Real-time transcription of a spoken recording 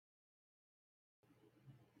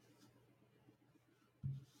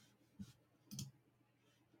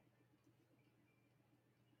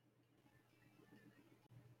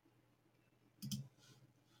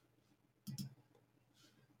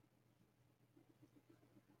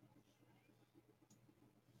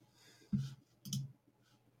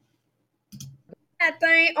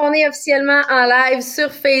Matin, on est officiellement en live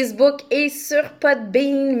sur Facebook et sur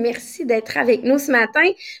Podbean. Merci d'être avec nous ce matin.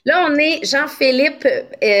 Là, on est Jean-Philippe,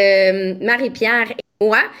 Marie-Pierre et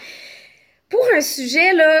moi pour un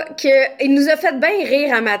sujet là que il nous a fait bien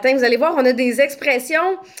rire un matin. Vous allez voir, on a des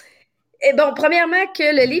expressions. Et bon, premièrement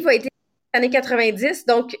que le livre a été dans les années 90,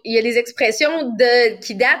 donc il y a des expressions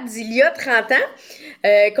qui datent d'il y a 30 ans.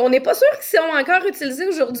 Qu'on n'est pas sûr qu'ils sont encore utilisés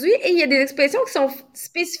aujourd'hui. Et il y a des expressions qui sont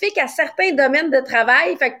spécifiques à certains domaines de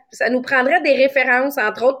travail. Fait que ça nous prendrait des références,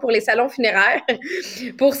 entre autres, pour les salons funéraires,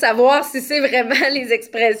 pour savoir si c'est vraiment les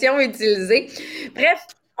expressions utilisées. Bref,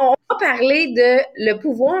 on va parler de le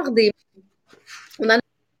pouvoir des mots. On en a parlé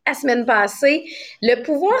la semaine passée. Le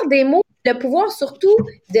pouvoir des mots, le pouvoir surtout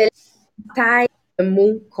de la taille de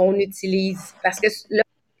mots qu'on utilise. Parce que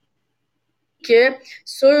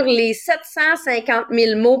sur les 750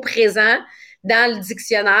 000 mots présents dans le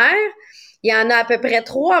dictionnaire, il y en a à peu près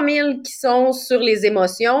 3 000 qui sont sur les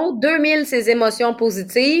émotions, 2 000 ces émotions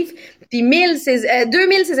positives, puis 2 000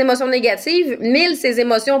 ces émotions négatives, 1 000 ces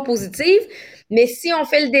émotions positives. Mais si on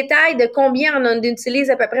fait le détail de combien on en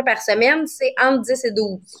utilise à peu près par semaine, c'est entre 10 et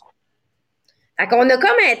 12. Fait qu'on a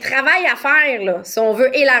comme un travail à faire, là. Si on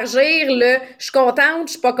veut élargir le « je suis contente,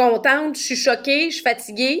 je suis pas contente, je suis choquée, je suis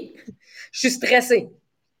fatiguée », je suis stressée.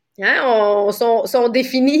 Hein? Sont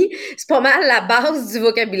définis, c'est pas mal la base du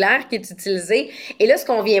vocabulaire qui est utilisé. Et là, ce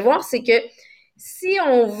qu'on vient voir, c'est que si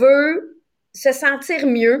on veut se sentir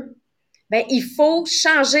mieux, ben il faut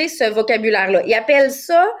changer ce vocabulaire-là. Ils appellent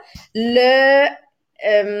ça le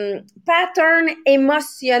pattern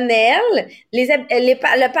émotionnel,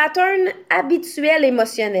 le pattern habituel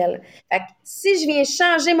émotionnel. Fait que si je viens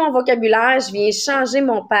changer mon vocabulaire, je viens changer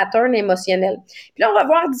mon pattern émotionnel. Puis là, on va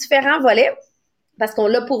voir différents volets parce qu'on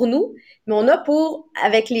l'a pour nous, mais on a pour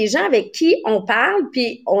avec les gens avec qui on parle,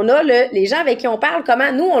 puis on a les gens avec qui on parle,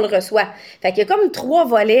 comment nous on le reçoit. Fait qu'il y a comme 3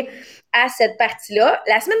 volets à cette partie-là.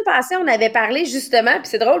 La semaine passée, on avait parlé justement, puis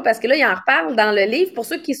c'est drôle parce que là, il en reparle dans le livre. Pour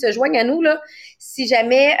ceux qui se joignent à nous, là, si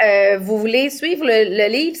jamais vous voulez suivre le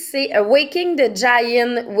livre, c'est Awaken the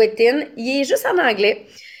Giant Within. Il est juste en anglais,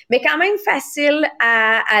 mais quand même facile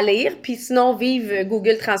à lire. Puis sinon, vive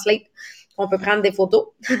Google Translate. On peut prendre des photos.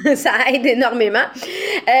 Ça aide énormément.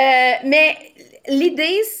 Mais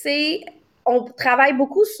l'idée, c'est on travaille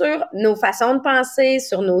beaucoup sur nos façons de penser,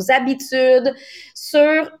 sur nos habitudes,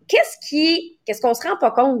 sur qu'est-ce qu'on se rend pas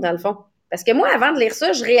compte dans le fond. Parce que moi, avant de lire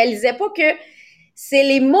ça, je réalisais pas que c'est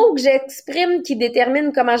les mots que j'exprime qui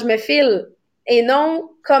déterminent comment je me file et non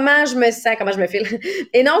comment je me file,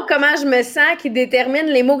 et non comment je me sens qui détermine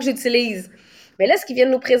les mots que j'utilise. Mais là, ce qu'ils viennent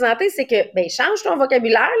nous présenter, c'est que, change ton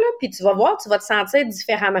vocabulaire, là, puis tu vas voir, tu vas te sentir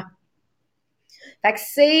différemment. Fait que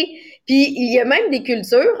puis il y a même des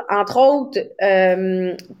cultures, entre autres,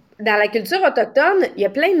 dans la culture autochtone, il y a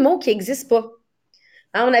plein de mots qui n'existent pas.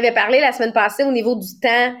 Hein, on avait parlé la semaine passée au niveau du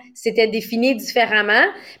temps, c'était défini différemment.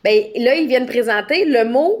 Là, ils viennent présenter le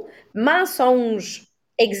mot mensonge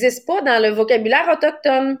n'existe pas dans le vocabulaire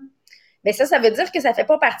autochtone. Mais ça veut dire que ça fait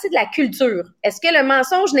pas partie de la culture. Est-ce que le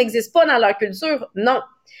mensonge n'existe pas dans leur culture? Non.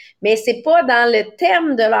 Mais c'est pas dans le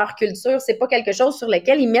terme de leur culture, c'est pas quelque chose sur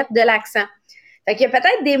lequel ils mettent de l'accent. Fait qu'il y a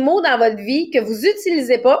peut-être des mots dans votre vie que vous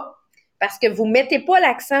utilisez pas parce que vous mettez pas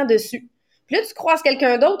l'accent dessus. Puis là, tu croises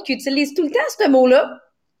quelqu'un d'autre qui utilise tout le temps ce mot-là,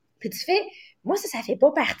 puis tu fais, moi, ça fait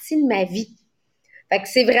pas partie de ma vie. Fait que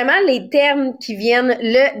c'est vraiment les termes qui viennent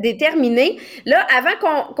le déterminer. Là,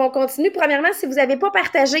 avant qu'on continue, premièrement, si vous n'avez pas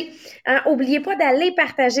partagé, hein, oubliez pas d'aller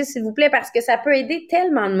partager, s'il vous plaît, parce que ça peut aider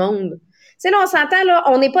tellement de monde. Tu sais, là, on s'entend, là,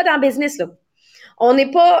 on n'est pas dans le business, là. On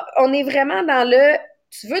est vraiment dans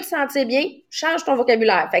tu veux te sentir bien, change ton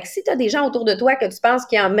vocabulaire. Fait que si tu as des gens autour de toi que tu penses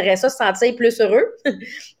qui aimeraient ça se sentir plus heureux,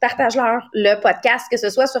 partage-leur le podcast, que ce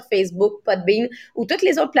soit sur Facebook, Podbean ou toutes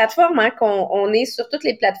les autres plateformes, hein, on est sur toutes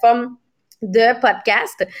les plateformes de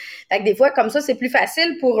podcast. Fait que des fois, comme ça, c'est plus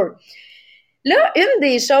facile pour eux. Là, une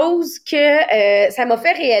des choses que ça m'a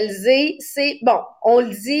fait réaliser, c'est, on le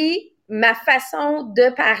dit, ma façon de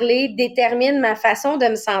parler détermine ma façon de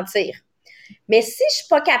me sentir. Mais si je suis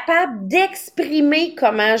pas capable d'exprimer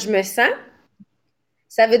comment je me sens,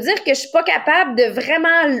 ça veut dire que je suis pas capable de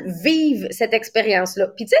vraiment vivre cette expérience-là.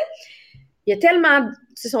 Puis tu sais, il y a tellement,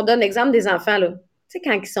 si on donne l'exemple des enfants, là, tu sais,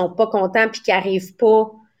 quand ils sont pas contents puis qu'ils arrivent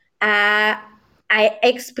pas à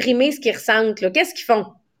exprimer ce qu'ils ressentent, là, qu'est-ce qu'ils font?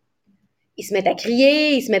 Ils se mettent à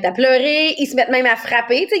crier, ils se mettent à pleurer, ils se mettent même à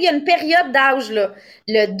frapper. Tu sais, il y a une période d'âge, là,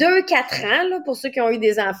 le 2-4 ans, là, pour ceux qui ont eu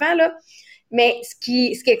des enfants, là. Mais ce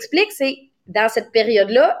qui explique, c'est dans cette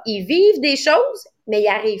période-là, ils vivent des choses, mais ils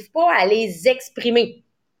n'arrivent pas à les exprimer.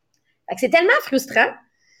 Fait que c'est tellement frustrant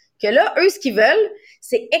que là, eux, ce qu'ils veulent,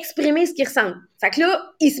 c'est exprimer ce qu'ils ressentent. Fait que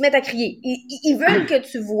là, ils se mettent à crier. Ils veulent que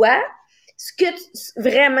tu vois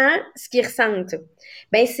vraiment ce qu'ils ressentent.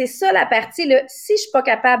 Ben, c'est ça la partie, là. Si je suis pas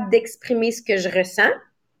capable d'exprimer ce que je ressens,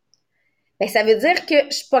 ben, ça veut dire que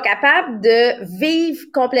je suis pas capable de vivre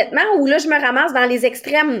complètement ou là, je me ramasse dans les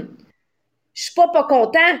extrêmes. Je suis pas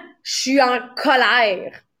content, je suis en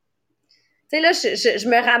colère. Tu sais, là, je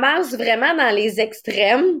me ramasse vraiment dans les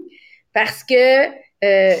extrêmes parce que...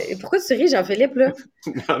 pourquoi tu ris, Jean-Philippe, là?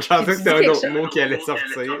 Non, je pensais que c'était un autre mot qui allait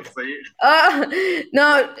sortir. Ah!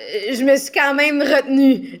 Non, je me suis quand même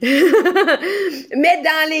retenue. Mais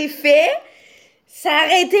dans les faits, ça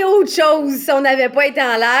aurait été autre chose si on n'avait pas été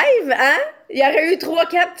en live, hein? Il y aurait eu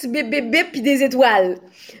 3-4 petits bip bip bip puis des étoiles.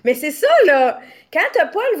 Mais c'est ça, là. Quand t'as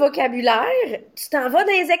pas le vocabulaire, tu t'en vas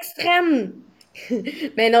dans les extrêmes.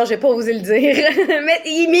 Mais non, j'ai pas osé le dire. Mais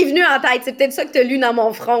il m'est venu en tête. C'est peut-être ça que t'as lu dans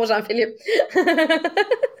mon front, Jean-Philippe.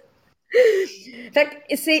 Fait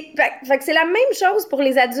que c'est la même chose pour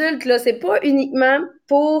les adultes, là. C'est pas uniquement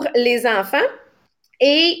pour les enfants.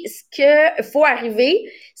 Et ce que faut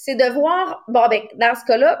arriver, c'est de voir, bon, ben, dans ce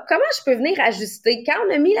cas-là, comment je peux venir ajuster? Quand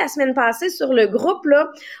on a mis la semaine passée sur le groupe, là,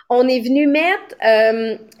 on est venu mettre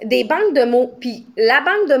des banques de mots. Puis la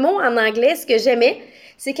banque de mots en anglais, ce que j'aimais,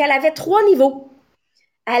 c'est qu'elle avait 3 niveaux.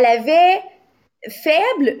 Elle avait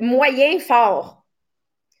faible, moyen, fort.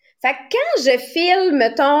 Fait que quand je file,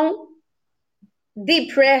 mettons,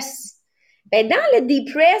 depress, ben dans le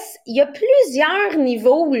depress, il y a plusieurs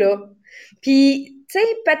niveaux, là. Puis, tu sais,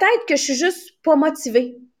 peut-être que je suis juste pas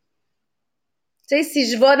motivée. Tu sais, si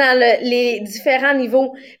je vais dans les différents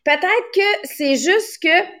niveaux. Peut-être que c'est juste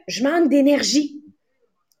que je manque d'énergie.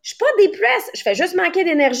 Je suis pas dépressée, je fais juste manquer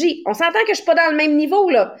d'énergie. On s'entend que je suis pas dans le même niveau,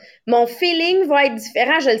 là. Mon feeling va être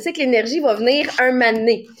différent. Je le sais que l'énergie va venir un moment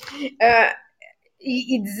donné.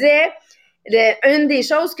 Il disait, une des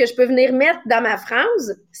choses que je peux venir mettre dans ma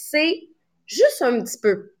phrase, c'est juste un petit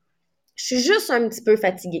peu. Je suis juste un petit peu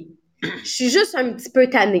fatiguée. Je suis juste un petit peu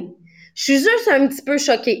tannée. Je suis juste un petit peu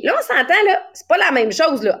choquée. Là, on s'entend, là, c'est pas la même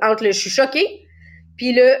chose, là, entre le je suis choquée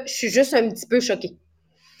puis le je suis juste un petit peu choquée.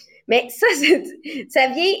 Mais ça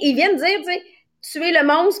vient, il vient de dire, tu sais, tuer le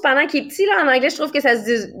monstre pendant qu'il est petit, là, en anglais, je trouve que ça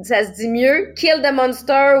se dit mieux. Kill the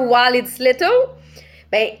monster while it's little.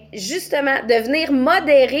 Ben, justement, de venir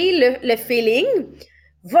modérer le feeling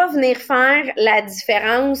va venir faire la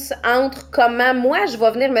différence entre comment moi je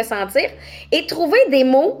vais venir me sentir et trouver des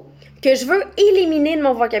mots que je veux éliminer de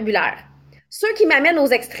mon vocabulaire. Ceux qui m'amènent aux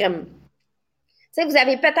extrêmes. Tu sais, vous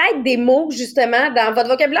avez peut-être des mots, justement, dans votre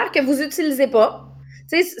vocabulaire que vous n'utilisez pas.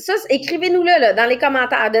 Tu sais, ça, écrivez-nous-le là, dans les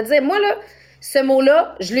commentaires, de dire, moi, là, ce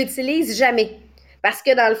mot-là, je l'utilise jamais. Parce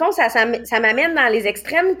que, dans le fond, ça m'amène dans les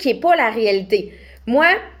extrêmes qui n'est pas la réalité. Moi,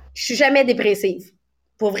 je suis jamais dépressive.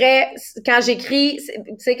 Pour vrai, quand j'écris,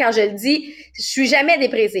 tu sais, quand je le dis, je suis jamais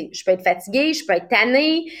dépressive. Je peux être fatiguée, je peux être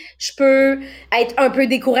tannée, je peux être un peu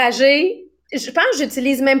découragée. Je pense que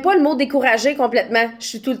j'utilise même pas le mot découragée complètement. Je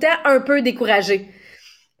suis tout le temps un peu découragée.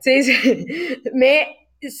 Tu sais, mais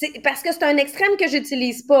c'est parce que c'est un extrême que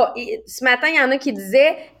j'utilise pas. Et ce matin, il y en a qui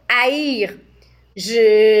disaient haïr.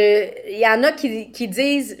 Il y en a qui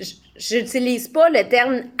disent j'utilise pas le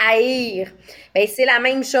terme haïr. Ben, c'est la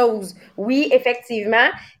même chose. Oui, effectivement,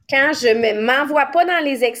 quand je m'envoie pas dans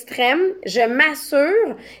les extrêmes, je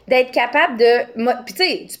m'assure d'être capable de... Puis tu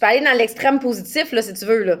sais, tu peux aller dans l'extrême positif, là, si tu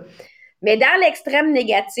veux, là. Mais dans l'extrême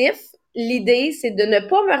négatif, l'idée, c'est de ne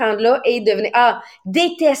pas me rendre là et de venir...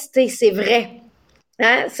 détester, c'est vrai.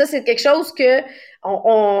 Hein? Ça, c'est quelque chose que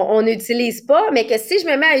on n'utilise pas, mais que si je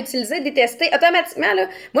me mets à utiliser détester, automatiquement, là,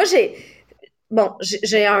 moi,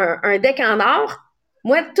 j'ai un deck en or.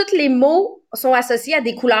 Moi, tous les mots sont associés à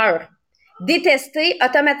des couleurs. Détester,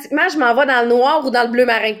 automatiquement, je m'en vais dans le noir ou dans le bleu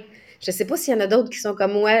marin. Je sais pas s'il y en a d'autres qui sont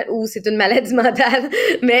comme moi ou c'est une maladie mentale,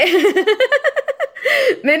 mais...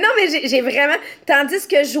 mais non, mais j'ai vraiment... Tandis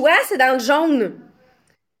que joie, c'est dans le jaune.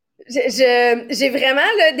 J'ai vraiment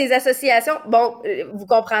là, des associations. Bon, vous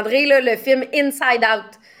comprendrez là, le film Inside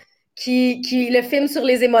Out, qui le film sur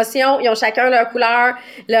les émotions. Ils ont chacun leur couleur.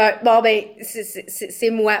 Bon, ben, c'est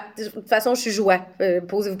moi. De toute façon, je suis joie.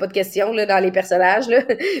 Posez-vous pas de questions là, dans les personnages. Là.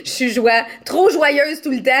 Je suis joie. Trop joyeuse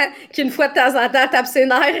tout le temps, qu'une fois de temps en temps, tape ses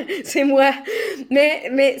nerfs. C'est moi.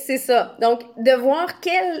 Mais c'est ça. Donc, de voir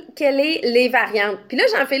quelles est les variantes. Puis là,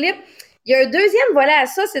 Jean-Philippe, il y a un deuxième volet à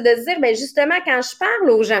ça, c'est de se dire, ben justement, quand je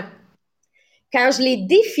parle aux gens, quand je les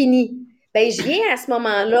définis, ben je viens à ce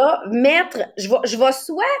moment-là je vais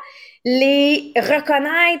soit les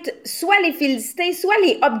reconnaître, soit les féliciter, soit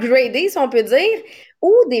les upgrader, si on peut dire,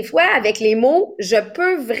 ou des fois, avec les mots, je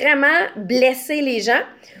peux vraiment blesser les gens.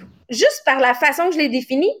 juste par la façon que je les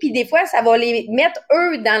définis, puis des fois, ça va les mettre,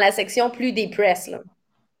 eux, dans la section plus depressed, là.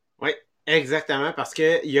 Oui, exactement, parce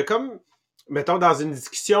que il y a comme, mettons, dans une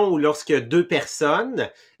discussion où lorsqu'il y a deux personnes,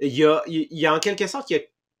 il y a en quelque sorte, il y a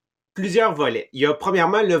plusieurs volets. Il y a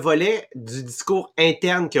premièrement le volet du discours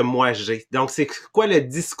interne que moi j'ai. Donc, c'est quoi le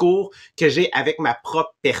discours que j'ai avec ma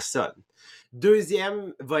propre personne?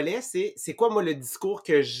 Deuxième volet, c'est quoi moi le discours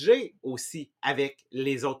que j'ai aussi avec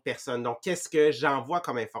les autres personnes. Donc, qu'est-ce que j'envoie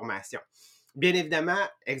comme information? Bien évidemment,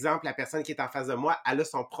 exemple, la personne qui est en face de moi, elle a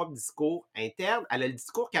son propre discours interne, elle a le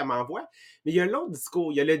discours qu'elle m'envoie, mais il y a l'autre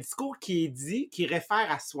discours, il y a le discours qui est dit, qui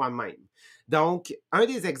réfère à soi-même. Donc, un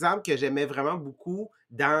des exemples que j'aimais vraiment beaucoup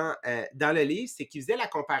dans le livre, c'est qu'il faisait la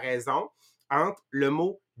comparaison entre le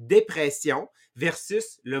mot dépression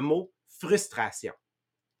versus le mot frustration.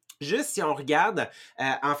 Juste si on regarde,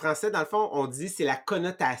 en français, dans le fond, on dit c'est la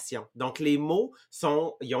connotation. Donc, les mots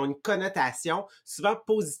ils ont une connotation souvent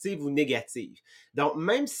positive ou négative. Donc,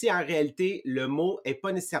 même si en réalité, le mot est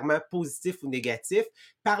pas nécessairement positif ou négatif,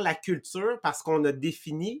 par la culture, parce qu'on a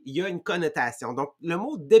défini, il y a une connotation. Donc, le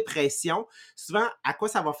mot dépression, souvent, à quoi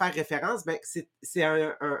ça va faire référence? Ben, c'est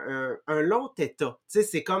un long état. Tu sais,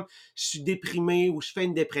 c'est comme je suis déprimé ou je fais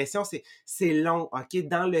une dépression, c'est long, OK,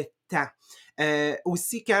 dans le temps.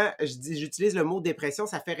 Aussi, quand j'utilise le mot dépression,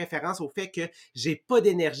 ça fait référence au fait que j'ai pas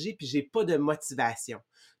d'énergie puis j'ai pas de motivation.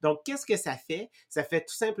 Donc, qu'est-ce que ça fait? Ça fait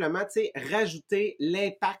tout simplement, tu sais, rajouter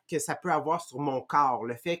l'impact que ça peut avoir sur mon corps.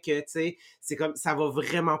 Le fait que, tu sais, c'est comme, ça va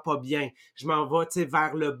vraiment pas bien. Je m'en vais, tu sais,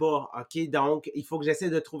 vers le bas, OK? Donc, il faut que j'essaie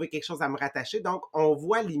de trouver quelque chose à me rattacher. Donc, on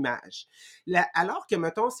voit l'image. Alors que,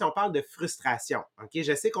 mettons, si on parle de frustration, OK?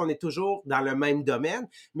 Je sais qu'on est toujours dans le même domaine,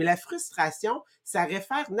 mais la frustration, ça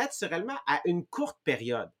réfère naturellement à une courte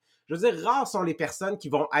période. Je veux dire, rares sont les personnes qui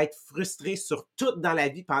vont être frustrées sur tout dans la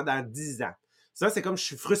vie pendant 10 ans. Ça, c'est comme je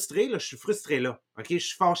suis frustré, là, je suis frustré là. OK? Je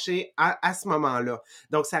suis fâché à ce moment-là.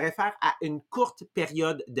 Donc, ça réfère à une courte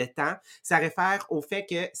période de temps. Ça réfère au fait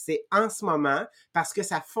que c'est en ce moment parce que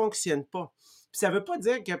ça fonctionne pas. Puis ça veut pas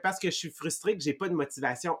dire que parce que je suis frustré que j'ai pas de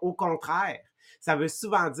motivation. Au contraire. Ça veut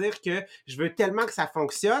souvent dire que je veux tellement que ça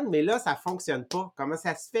fonctionne, mais là, ça fonctionne pas. Comment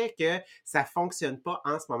ça se fait que ça fonctionne pas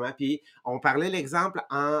en ce moment? Puis, on parlait l'exemple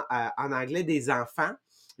en anglais des enfants.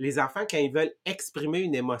 Les enfants, quand ils veulent exprimer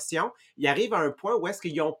une émotion, ils arrivent à un point où est-ce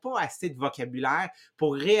qu'ils n'ont pas assez de vocabulaire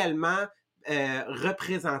pour réellement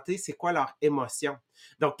représenter c'est quoi leur émotion.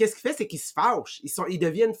 Donc, qu'est-ce qu'ils font? C'est qu'ils se fâchent. Ils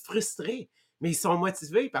deviennent frustrés, mais ils sont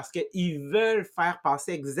motivés parce qu'ils veulent faire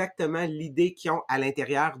passer exactement l'idée qu'ils ont à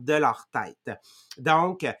l'intérieur de leur tête.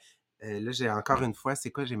 Donc, là, j'ai encore une fois, c'est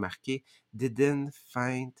quoi j'ai marqué? Didn't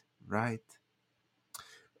find right.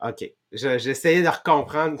 OK. J'essayais de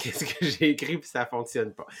recomprendre qu'est-ce que j'ai écrit puis ça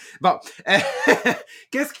fonctionne pas. Bon.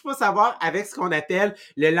 Qu'est-ce qu'il faut savoir avec ce qu'on appelle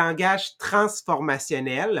le langage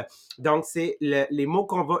transformationnel? Donc, c'est les mots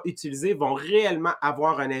qu'on va utiliser vont réellement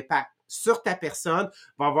avoir un impact sur ta personne,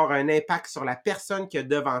 vont avoir un impact sur la personne qui est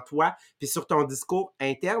devant toi, puis sur ton discours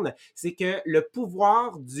interne. C'est que le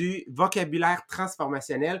pouvoir du vocabulaire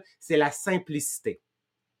transformationnel, c'est la simplicité.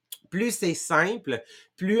 Plus c'est simple,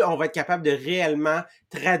 plus on va être capable de réellement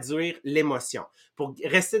traduire l'émotion. Pour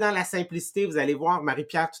rester dans la simplicité, vous allez voir,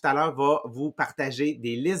 Marie-Pierre tout à l'heure va vous partager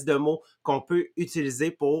des listes de mots qu'on peut utiliser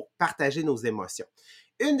pour partager nos émotions.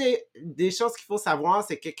 Une des choses qu'il faut savoir,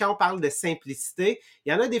 c'est que quand on parle de simplicité,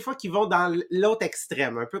 il y en a des fois qui vont dans l'autre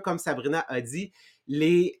extrême, un peu comme Sabrina a dit,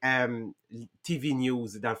 les TV News,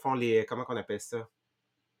 dans le fond, comment on appelle ça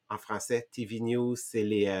en français? TV News, c'est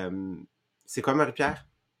c'est quoi, Marie-Pierre?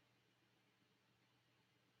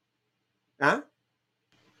 Hein?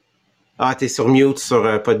 Ah, t'es sur mute sur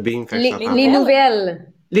Podbean, fait que je t'entends Les pas.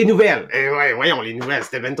 nouvelles. Les nouvelles. Ouais, voyons, les nouvelles,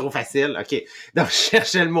 c'était bien trop facile. OK. Donc, je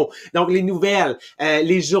cherchais le mot. Donc, les nouvelles,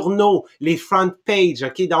 les journaux, les front pages,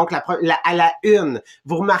 OK? Donc, à la une.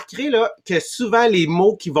 Vous remarquerez, là, que souvent, les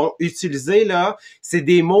mots qu'ils vont utiliser, là, c'est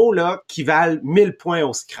des mots, là, qui valent 1000 points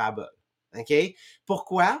au Scrabble. OK?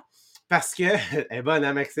 Pourquoi? Parce que, elle est bonne,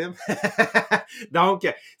 hein, Maxime? Donc,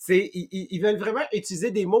 ils veulent vraiment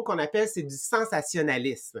utiliser des mots qu'on appelle, c'est du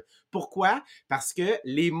sensationnalisme. Pourquoi? Parce que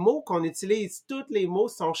les mots qu'on utilise, tous les mots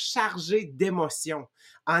sont chargés d'émotions.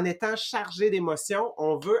 En étant chargés d'émotions,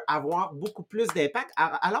 on veut avoir beaucoup plus d'impact,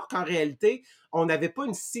 alors qu'en réalité, on n'avait pas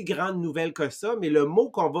une si grande nouvelle que ça, mais le mot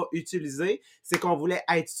qu'on va utiliser, c'est qu'on voulait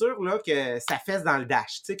être sûr là, que ça fesse dans le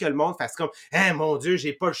dash, tu sais, que le monde fasse comme « Hein, mon Dieu,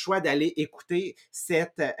 j'ai pas le choix d'aller écouter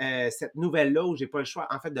cette nouvelle-là ou j'ai pas le choix,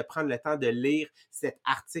 en fait, de prendre le temps de lire cet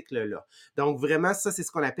article-là. » Donc, vraiment, ça, c'est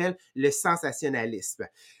ce qu'on appelle le sensationnalisme.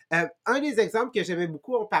 Un des exemples que j'aimais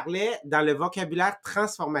beaucoup, on parlait dans le vocabulaire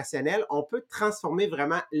transformationnel, on peut transformer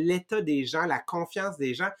vraiment l'état des gens, la confiance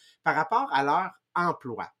des gens par rapport à leur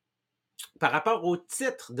emploi. par rapport au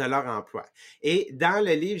titre de leur emploi. Et dans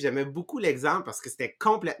le livre, j'aimais beaucoup l'exemple parce que c'était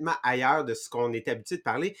complètement ailleurs de ce qu'on est habitué de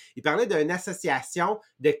parler. Il parlait d'une association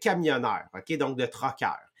de camionneurs, OK, donc de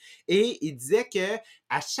truckers. Et il disait que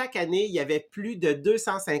à chaque année, il y avait plus de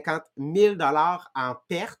 250 000 en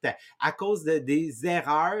perte à cause des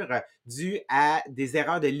erreurs dues à des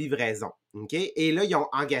erreurs de livraison. Okay? Et là, ils ont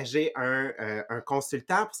engagé un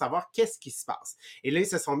consultant pour savoir qu'est-ce qui se passe. Et là, ils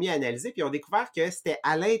se sont mis à analyser, puis ils ont découvert que c'était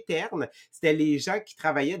à l'interne, c'était les gens qui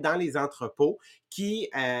travaillaient dans les entrepôts qui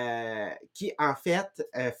en fait,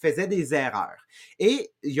 faisaient des erreurs.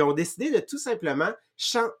 Et ils ont décidé de tout simplement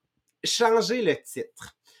changer le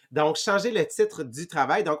titre. Donc, changer le titre du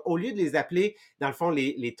travail. Donc, au lieu de les appeler, dans le fond,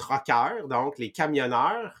 les troqueurs, donc les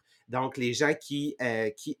camionneurs, donc les gens qui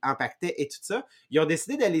impactaient et tout ça, ils ont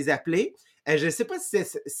décidé de les appeler, je ne sais pas si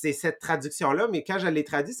c'est cette traduction-là, mais quand je l'ai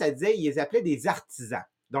traduit, ça disait, ils les appelaient des artisans.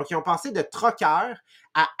 Donc, ils ont passé de troqueurs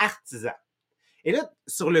à artisans. Et là,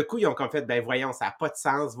 sur le coup, ils ont comme fait, ben voyons, ça n'a pas de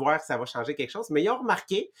sens, voir que ça va changer quelque chose. Mais ils ont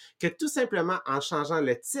remarqué que tout simplement en changeant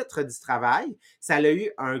le titre du travail, ça a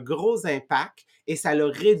eu un gros impact et ça l'a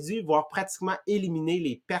réduit, voire pratiquement éliminé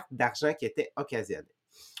les pertes d'argent qui étaient occasionnées.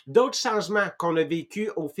 D'autres changements qu'on a vécu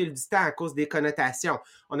au fil du temps à cause des connotations.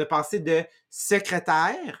 On a passé de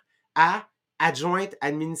secrétaire à adjointe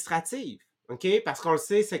administrative. OK? Parce qu'on le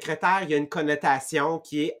sait, secrétaire, il y a une connotation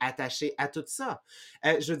qui est attachée à tout ça.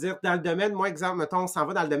 Je veux dire, dans le domaine, moi, exemple, mettons, on s'en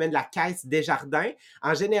va dans le domaine de la caisse Desjardins.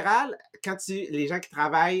 En général, les gens qui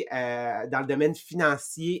travaillent dans le domaine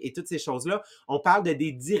financier et toutes ces choses-là, on parle de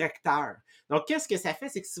des directeurs. Donc, qu'est-ce que ça fait?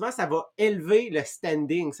 C'est que souvent, ça va élever le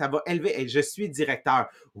standing, ça va élever, hey, je suis directeur.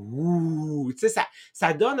 Ouh! Tu sais,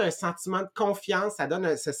 ça donne un sentiment de confiance, ça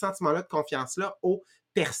donne ce sentiment-là de confiance-là aux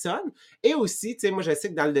personnes. Et aussi, tu sais, moi, je sais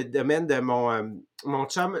que dans le domaine de mon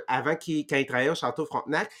chum, avant quand il travaillait au Château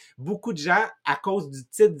Frontenac, beaucoup de gens, à cause du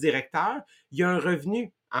titre directeur, il y a un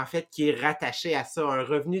revenu, en fait, qui est rattaché à ça, un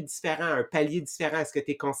revenu différent, un palier différent. Est-ce que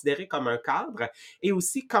tu es considéré comme un cadre? Et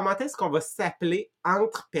aussi, comment est-ce qu'on va s'appeler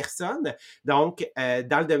entre personnes? Donc,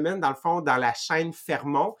 dans le domaine, dans le fond, dans la chaîne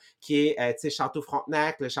Fermont, qui est, tu sais, Château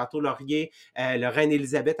Frontenac, le Château Laurier, le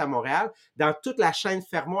Reine-Élisabeth à Montréal, dans toute la chaîne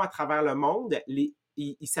Fermont à travers le monde,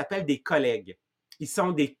 ils s'appellent des collègues. Ils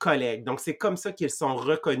sont des collègues. Donc, c'est comme ça qu'ils sont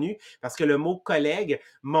reconnus parce que le mot collègue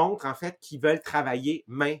montre en fait qu'ils veulent travailler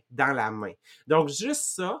main dans la main. Donc, juste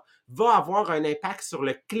ça va avoir un impact sur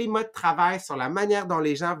le climat de travail, sur la manière dont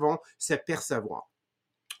les gens vont se percevoir.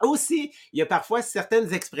 Aussi, il y a parfois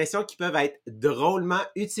certaines expressions qui peuvent être drôlement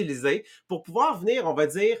utilisées pour pouvoir venir, on va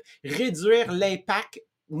dire, réduire l'impact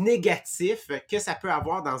négatif que ça peut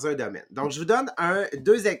avoir dans un domaine. Donc, je vous donne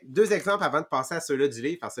deux exemples avant de passer à ceux-là du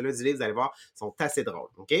livre, parce que ceux-là du livre, vous allez voir, sont assez drôles,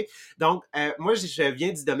 OK? Donc, moi, je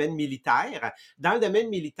viens du domaine militaire. Dans le domaine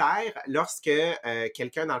militaire, lorsque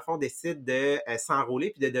quelqu'un, dans le fond, décide de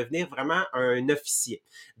s'enrôler puis de devenir vraiment un officier,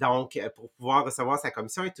 donc, pour pouvoir recevoir sa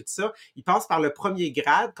commission et tout ça, il passe par le premier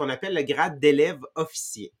grade qu'on appelle le grade d'élève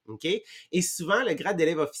officier, OK? Et souvent, le grade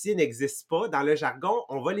d'élève officier n'existe pas. Dans le jargon,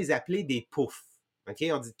 on va les appeler des poufs. OK?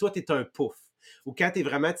 On dit, toi, t'es un pouf. Ou quand t'es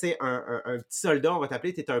vraiment, tu sais, un petit soldat, on va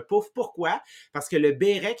t'appeler, t'es un pouf. Pourquoi? Parce que le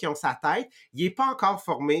béret qui ont sa tête, il est pas encore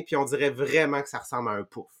formé, puis on dirait vraiment que ça ressemble à un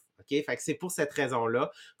pouf. OK? Fait que c'est pour cette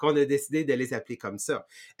raison-là qu'on a décidé de les appeler comme ça.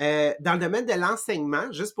 Dans le domaine de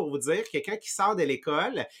l'enseignement, juste pour vous dire, quelqu'un qui sort de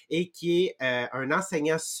l'école et qui est un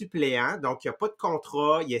enseignant suppléant, donc il n'y a pas de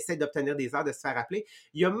contrat, il essaie d'obtenir des heures de se faire appeler,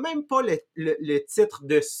 il n'y a même pas le titre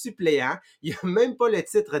de suppléant, il n'y a même pas le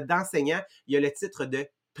titre d'enseignant, il y a le titre de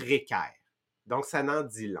précaire. Donc, ça n'en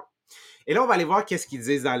dit long. Et là, on va aller voir qu'est-ce qu'ils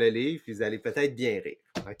disent dans le livre, puis vous allez peut-être bien rire.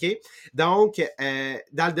 OK? Donc,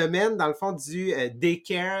 dans le domaine, dans le fond, du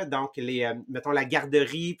daycare, donc mettons la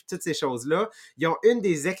garderie, puis toutes ces choses-là, ils ont une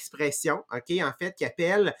des expressions, OK, en fait, qui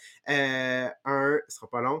appelle ce sera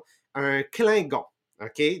pas long, un clingon.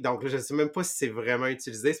 OK? Donc, là, je ne sais même pas si c'est vraiment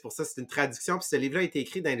utilisé. C'est pour ça que c'est une traduction. Puis ce livre-là a été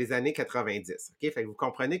écrit dans les années 90. OK? Fait que vous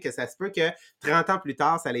comprenez que ça se peut que 30 ans plus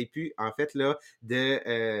tard, ça n'ait plus, en fait, là,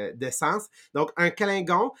 de sens. Donc, un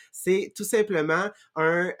clingon, c'est tout simplement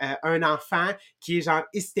un enfant qui est genre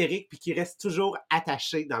hystérique puis qui reste toujours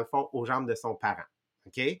attaché, dans le fond, aux jambes de son parent.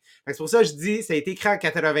 OK? Fait que c'est pour ça que je dis, ça a été écrit en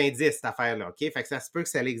 90, cette affaire-là, OK? Fait que ça se peut que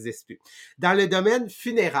ça n'existe plus. Dans le domaine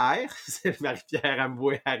funéraire, c'est Marie-Pierre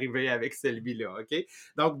Amboué arrivé avec celui-là, OK?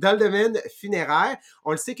 Donc, dans le domaine funéraire,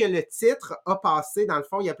 on le sait que le titre a passé, dans le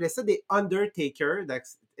fond, il appelait ça des undertakers. Donc,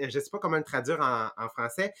 je ne sais pas comment le traduire en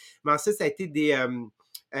français, mais ensuite, ça a été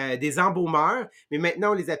des embaumeurs, mais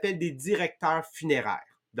maintenant, on les appelle des directeurs funéraires.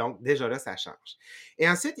 Donc, déjà là, ça change. Et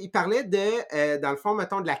ensuite, il parlait dans le fond,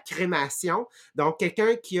 mettons, de la crémation. Donc,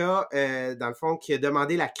 quelqu'un qui a, dans le fond, qui a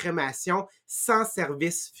demandé la crémation sans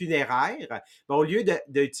service funéraire. Bon, au lieu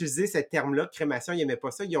d'utiliser ce terme-là, crémation, ils n'aimaient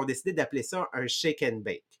pas ça, ils ont décidé d'appeler ça un shake and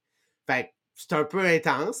bake. Fait que c'est un peu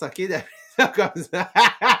intense, OK, d'appeler ça comme ça.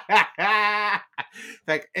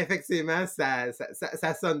 Fait qu'effectivement,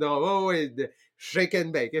 ça sonne drôle. Oh, oui, shake and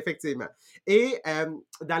bake, effectivement. Et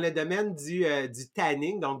dans le domaine du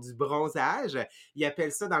tanning, donc du bronzage, ils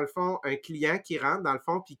appellent ça, dans le fond, un client qui rentre, dans le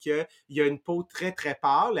fond, puis qu'il a une peau très, très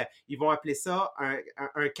pâle. Ils vont appeler ça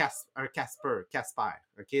un Casper,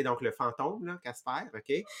 OK? Donc, le fantôme, là, Casper,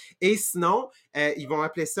 OK? Et sinon, ils vont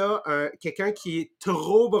appeler ça quelqu'un qui est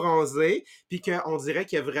trop bronzé, puis qu'on dirait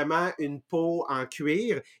qu'il a vraiment une peau en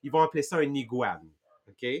cuir. Ils vont appeler ça un iguane,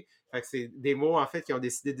 OK? Fait que c'est des mots, en fait, qu'ils ont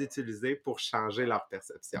décidé d'utiliser pour changer leur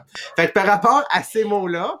perception. Fait que par rapport à ces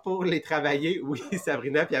mots-là, pour les travailler, oui,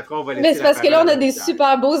 Sabrina, puis après, on va laisser Mais c'est parce que là, on a des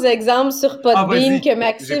super beaux exemples sur Podbean que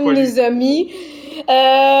Maxime nous a mis.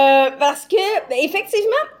 Parce que,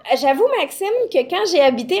 effectivement, j'avoue, Maxime, que quand j'ai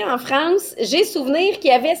habité en France, j'ai souvenir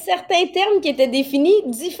qu'il y avait certains termes qui étaient définis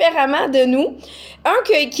différemment de nous. Un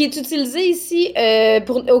qui est utilisé ici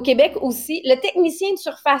au Québec aussi, le technicien de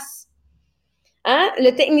surface. Hein? Le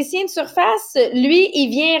technicien de surface, lui, il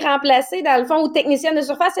vient remplacer, dans le fond, ou technicienne de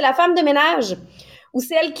surface, c'est la femme de ménage ou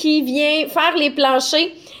celle qui vient faire les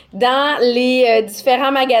planchers dans les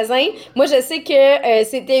différents magasins. Moi, je sais que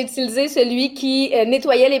c'était utilisé celui qui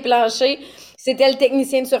nettoyait les planchers, c'était le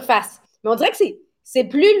technicien de surface. Mais on dirait que c'est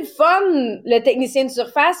plus le fun, le technicien de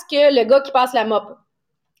surface, que le gars qui passe la mop.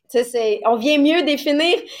 On vient mieux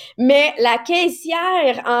définir, mais la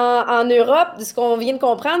caissière en Europe, ce qu'on vient de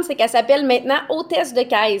comprendre, c'est qu'elle s'appelle maintenant hôtesse de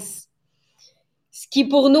caisse. Ce qui,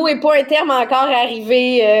 pour nous, est pas un terme encore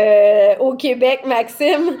arrivé au Québec,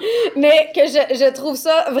 Maxime, mais que je trouve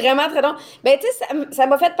ça vraiment très drôle. Ben, tu sais, ça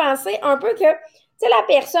m'a fait penser un peu que, tu sais, la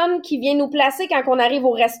personne qui vient nous placer quand on arrive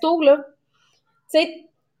au resto, là, tu sais,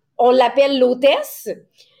 on l'appelle l'hôtesse.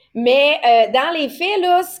 Mais dans les faits,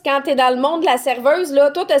 là, quand t'es dans le monde de la serveuse,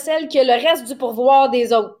 là, toi, t'es celle qui a le reste du pourboire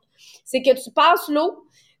des autres. C'est que tu passes l'eau,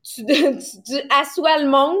 tu assois le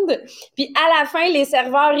monde, puis à la fin, les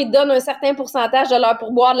serveurs, ils donnent un certain pourcentage de leur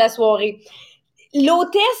pourboire de la soirée.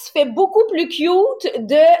 L'hôtesse fait beaucoup plus cute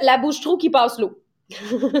de la bouche-trou qui passe l'eau.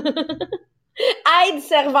 Aide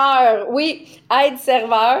serveur, oui, aide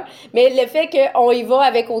serveur. Mais le fait qu'on y va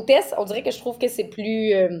avec hôtesse, on dirait que je trouve que c'est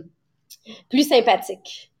plus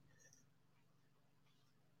sympathique.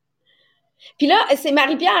 Puis là, c'est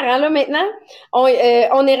Marie-Pierre, hein, là, maintenant. On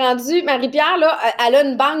est rendu, Marie-Pierre, là, elle a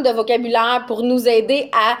une banque de vocabulaire pour nous aider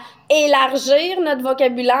à élargir notre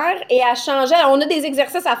vocabulaire et à changer. Alors, on a des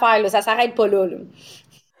exercices à faire, là. Ça s'arrête pas là.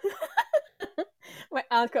 Ouais,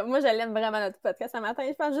 en tout cas, moi, je l'aime vraiment, notre podcast ce matin.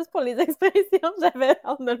 Je pense juste pour les expressions, j'avais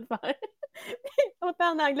hâte de le faire.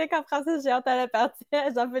 Autant en anglais qu'en français, j'ai hâte à la partie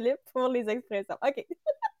à Jean-Philippe pour les expressions. OK.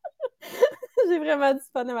 J'ai vraiment du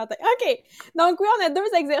fun le matin. OK. Donc, oui, on a 2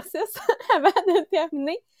 exercices avant de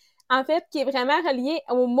terminer. En fait, qui est vraiment relié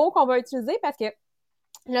aux mots qu'on va utiliser parce que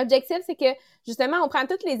l'objectif, c'est que, justement, on prend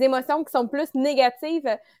toutes les émotions qui sont plus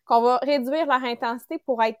négatives, qu'on va réduire leur intensité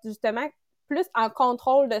pour être, justement, plus en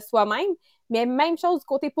contrôle de soi-même. Mais même chose du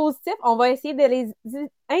côté positif, on va essayer de les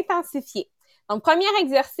intensifier. Donc, premier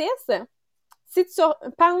exercice, si tu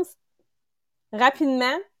penses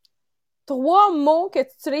rapidement, 3 mots que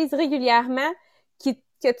tu utilises régulièrement que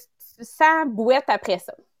tu sens bouette après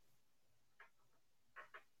ça.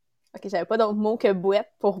 OK, j'avais pas d'autres mots que bouette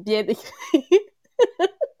pour bien décrire.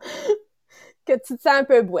 Que tu te sens un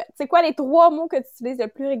peu bouette. C'est quoi les 3 mots que tu utilises le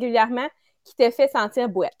plus régulièrement qui te fait sentir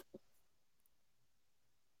bouette?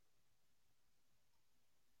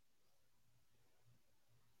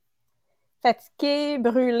 Fatigué,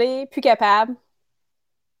 brûlé, plus capable.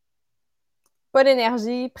 Pas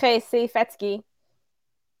d'énergie, pressé, fatigué.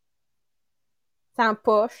 Sans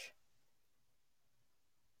poche.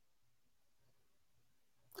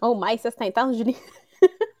 Oh my, ça c'est intense, Julie.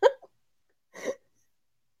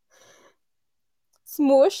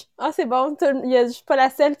 Smouche. Ah, c'est bon. Je suis pas la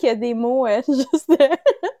seule qui a des mots juste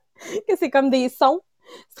que c'est comme des sons.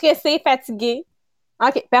 Stressé, fatigué.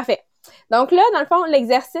 OK, parfait. Donc là, dans le fond,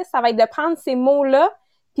 l'exercice, ça va être de prendre ces mots-là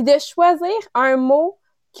puis de choisir un mot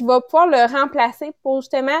qui va pouvoir le remplacer pour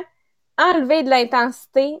justement enlever de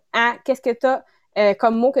l'intensité à qu'est-ce que tu as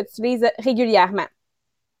comme mot que tu utilises régulièrement.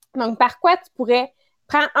 Donc, par quoi tu pourrais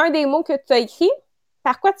prendre un des mots que tu as écrit,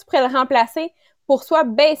 par quoi tu pourrais le remplacer pour soit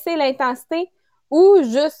baisser l'intensité ou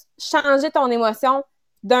juste changer ton émotion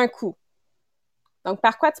d'un coup. Donc,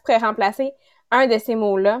 par quoi tu pourrais remplacer un de ces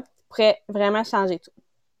mots-là, tu pourrais vraiment changer tout.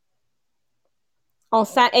 On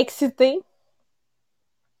se sent excité.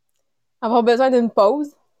 Avoir besoin d'une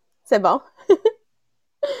pause. C'est bon.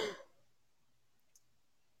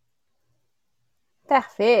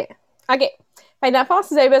 Parfait. OK. Fait que dans le fond,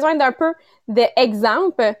 si vous avez besoin d'un peu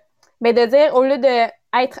d'exemple, ben de dire, au lieu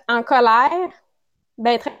d'être en colère,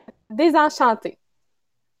 ben être désenchanté.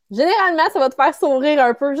 Généralement, ça va te faire sourire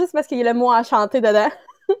un peu juste parce qu'il y a le mot enchanté dedans.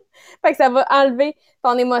 Fait que ça va enlever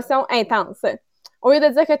ton émotion intense. Au lieu de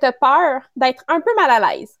dire que tu as peur, d'être un peu mal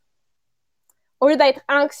à l'aise. Au lieu d'être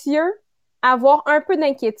anxieux, avoir un peu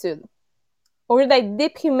d'inquiétude. Au lieu d'être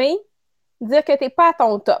déprimé, dire que tu n'es pas à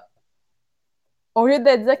ton top. Au lieu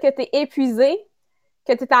de dire que tu es épuisé,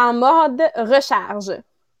 que tu es en mode recharge.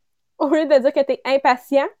 Au lieu de dire que tu es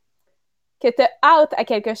impatient, que tu as hâte à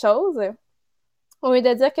quelque chose. Au lieu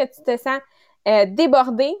de dire que tu te sens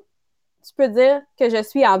débordé, tu peux dire que je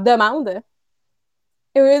suis en demande.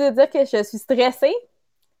 Et au lieu de dire que je suis stressée,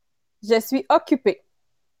 je suis occupée.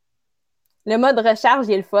 Le mode recharge,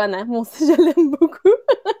 il est le fun, hein? Moi aussi, je l'aime beaucoup.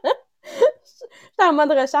 Je suis en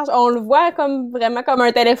mode recharge. On le voit comme vraiment comme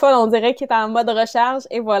un téléphone. On dirait qu'il est en mode recharge.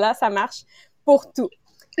 Et voilà, ça marche pour tout.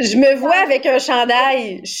 Je me vois avec un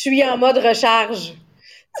chandail. Je suis en mode recharge. Tu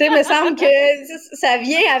sais, il me semble que ça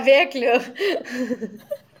vient avec, là.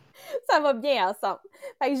 Ça va bien ensemble.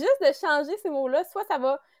 Fait que juste de changer ces mots-là, soit ça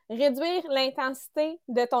va réduire l'intensité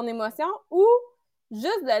de ton émotion ou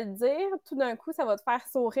juste de le dire, tout d'un coup, ça va te faire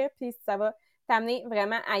sourire puis ça va t'amener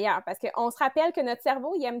vraiment ailleurs. Parce qu'on se rappelle que notre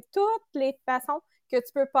cerveau, il aime toutes les façons que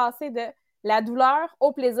tu peux passer de la douleur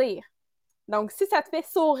au plaisir. Donc, si ça te fait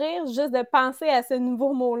sourire juste de penser à ce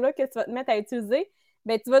nouveau mot-là que tu vas te mettre à utiliser,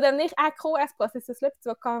 ben tu vas devenir accro à ce processus-là puis tu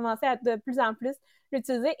vas commencer à de plus en plus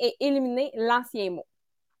l'utiliser et éliminer l'ancien mot.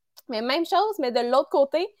 Mais même chose, mais de l'autre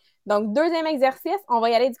côté. Donc, deuxième exercice, on va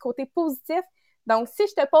y aller du côté positif. Donc, si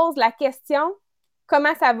je te pose la question «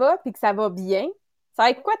 Comment ça va? » puis que ça va bien, ça va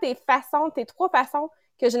être quoi tes trois façons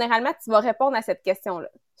que généralement tu vas répondre à cette question-là?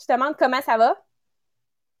 Je te demande comment ça va?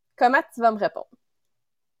 Comment tu vas me répondre?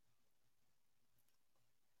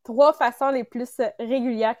 Trois façons les plus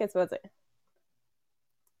régulières que tu vas dire.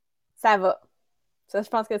 Ça va. Ça, je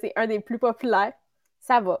pense que c'est un des plus populaires.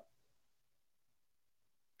 Ça va.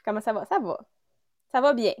 Comment ça va? Ça va. Ça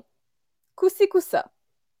va bien. Coup-ci, coup-ça.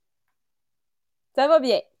 Ça va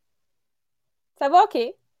bien. Ça va OK.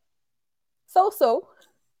 So-so.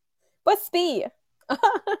 Pas si pire.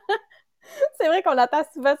 C'est vrai qu'on entend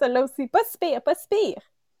souvent celle-là aussi. Pas si pire, pas si pire.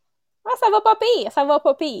 Ah, ça va pas pire, ça va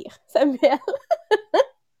pas pire. Samuel.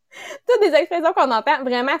 Toutes des expressions qu'on entend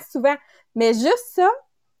vraiment souvent. Mais juste ça,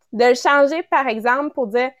 de le changer, par exemple, pour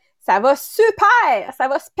dire ça va super, ça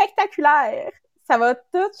va spectaculaire. Ça va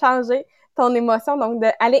tout changer ton émotion. Donc,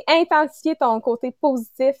 d'aller intensifier ton côté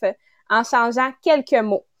positif en changeant quelques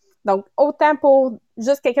mots. Donc, autant pour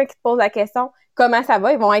juste quelqu'un qui te pose la question « Comment ça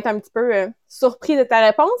va? » Ils vont être un petit peu surpris de ta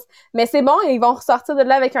réponse, mais c'est bon, ils vont ressortir de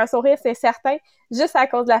là avec un sourire, c'est certain, juste à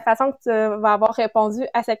cause de la façon que tu vas avoir répondu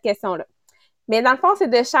à cette question-là. Mais dans le fond, c'est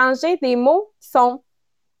de changer des mots qui sont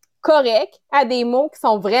corrects à des mots qui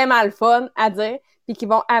sont vraiment le fun à dire puis qui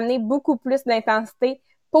vont amener beaucoup plus d'intensité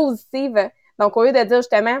positive. Donc, au lieu de dire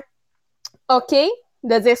justement « OK »,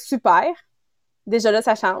 de dire « super », déjà là,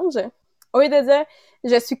 ça change. Au lieu de dire «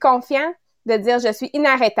 je suis confiant », de dire « je suis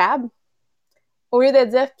inarrêtable ». Au lieu de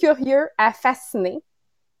dire « curieux » à « fasciné ».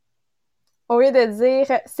 Au lieu de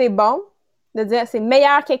dire « c'est bon », de dire « c'est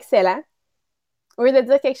meilleur qu'excellent ». Au lieu de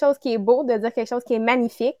dire quelque chose qui est beau, de dire quelque chose qui est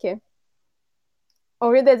magnifique.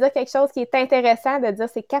 Au lieu de dire quelque chose qui est intéressant, de dire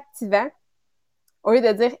 « c'est captivant ». Au lieu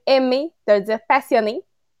de dire « aimer », de dire « passionné ».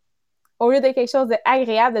 Au lieu de quelque chose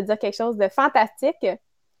d'agréable, de dire quelque chose de fantastique.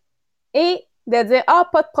 Et de dire « ah,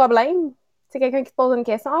 pas de problème ». C'est quelqu'un qui te pose une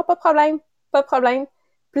question. « Ah, pas de problème, pas de problème ».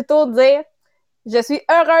 Plutôt dire « je suis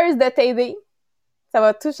heureuse de t'aider ». Ça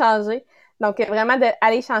va tout changer. Donc, vraiment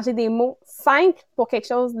d'aller changer des mots simples pour quelque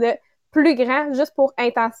chose de plus grand, juste pour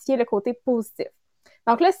intensifier le côté positif.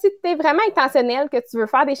 Donc là, si tu es vraiment intentionnel, que tu veux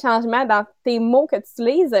faire des changements dans tes mots que tu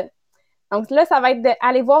utilises, donc là, ça va être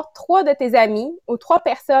d'aller voir 3 de tes amis ou 3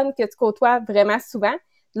 personnes que tu côtoies vraiment souvent,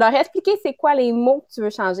 de leur expliquer c'est quoi les mots que tu veux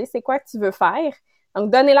changer, c'est quoi que tu veux faire. Donc,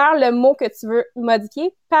 donnez-leur le mot que tu veux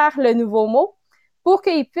modifier par le nouveau mot pour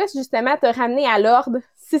qu'ils puissent justement te ramener à l'ordre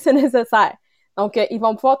si c'est nécessaire. Donc, ils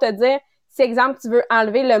vont pouvoir te dire, si exemple, tu veux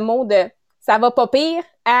enlever le mot de « ça va pas pire »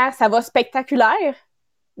 à « ça va spectaculaire »,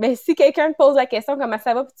 mais si quelqu'un te pose la question « comment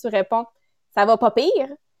ça va » puis tu réponds « ça va pas pire »,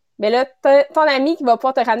 mais là, ton ami qui va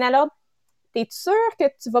pouvoir te ramener à l'ordre, t'es sûr que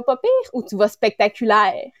tu vas pas pire ou tu vas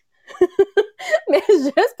spectaculaire? Mais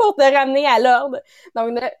juste pour te ramener à l'ordre.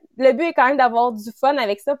 Donc, le but est quand même d'avoir du fun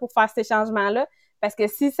avec ça pour faire ces changements-là, parce que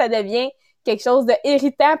si ça devient quelque chose de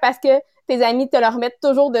irritant parce que tes amis te le remettent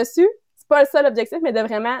toujours dessus. C'est pas ça l'objectif, mais de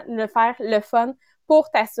vraiment le faire le fun pour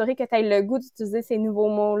t'assurer que tu aies le goût d'utiliser ces nouveaux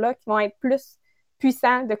mots-là qui vont être plus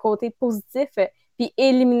puissants de côté positif, puis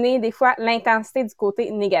éliminer des fois l'intensité du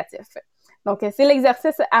côté négatif. Donc, c'est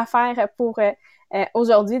l'exercice à faire pour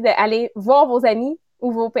aujourd'hui, d'aller voir vos amis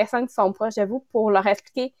ou vos personnes qui sont proches de vous pour leur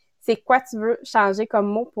expliquer c'est quoi tu veux changer comme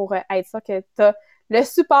mot pour être sûr que tu as le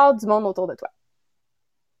support du monde autour de toi.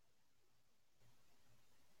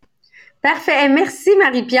 Parfait. Merci,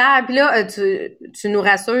 Marie-Pierre. Puis là, tu nous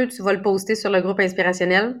rassures, tu vas le poster sur le groupe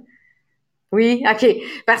inspirationnel? Oui, OK.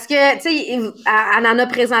 Parce que, tu sais, elle en a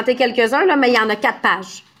présenté quelques-uns, là, mais il y en a 4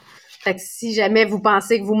 pages. Fait que si jamais vous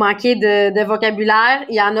pensez que vous manquez de vocabulaire,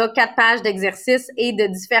 il y en a 4 pages d'exercices et de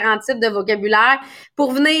différents types de vocabulaire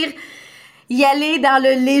pour venir y aller dans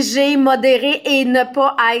le léger, modéré et ne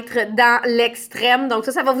pas être dans l'extrême. Donc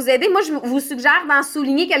ça va vous aider. Moi, je vous suggère d'en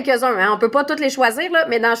souligner quelques-uns. Hein. On peut pas tous les choisir, là,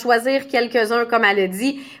 mais d'en choisir quelques-uns, comme elle a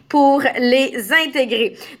dit, pour les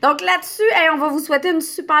intégrer. Donc là-dessus, on va vous souhaiter une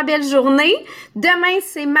super belle journée. Demain,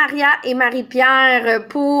 c'est Maria et Marie-Pierre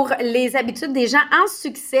pour les habitudes des gens en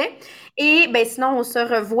succès. Et ben sinon, on se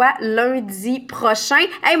revoit lundi prochain.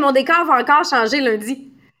 Hey, mon décor va encore changer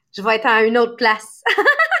lundi. Je vais être à une autre place.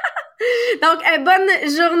 Donc, bonne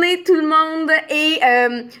journée tout le monde et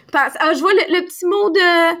je vois le petit mot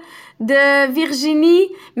de Virginie.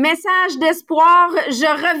 Message d'espoir, je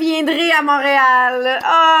reviendrai à Montréal.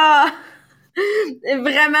 Ah!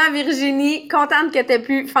 Vraiment, Virginie, contente que tu aies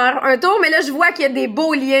pu faire un tour. Mais là, je vois qu'il y a des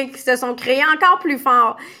beaux liens qui se sont créés encore plus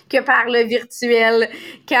forts que par le virtuel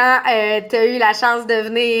quand tu as eu la chance de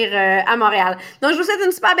venir à Montréal. Donc, je vous souhaite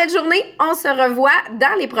une super belle journée. On se revoit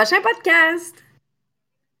dans les prochains podcasts.